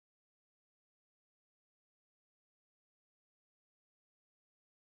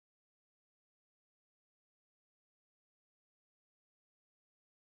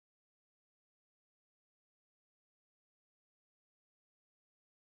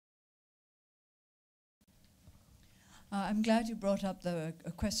I'm glad you brought up the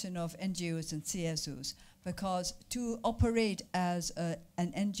question of NGOs and CSOs, because to operate as an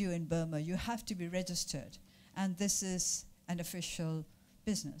NGO in Burma, you have to be registered, and this is an official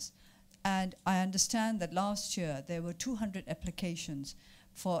business. And I understand that last year there were 200 applications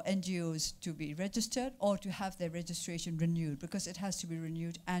for NGOs to be registered or to have their registration renewed, because it has to be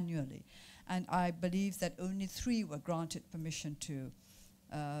renewed annually. And I believe that only 3 were granted permission to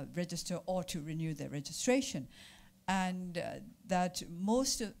register or to renew their registration. And that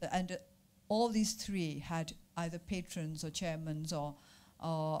most of, and all these 3 had either patrons or chairmen or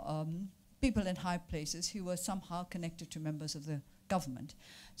people in high places who were somehow connected to members of the government.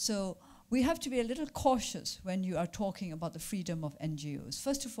 So we have to be a little cautious when you are talking about the freedom of NGOs.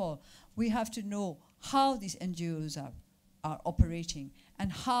 First of all, we have to know how these NGOs are operating and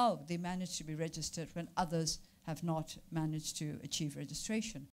how they manage to be registered when others have not managed to achieve registration.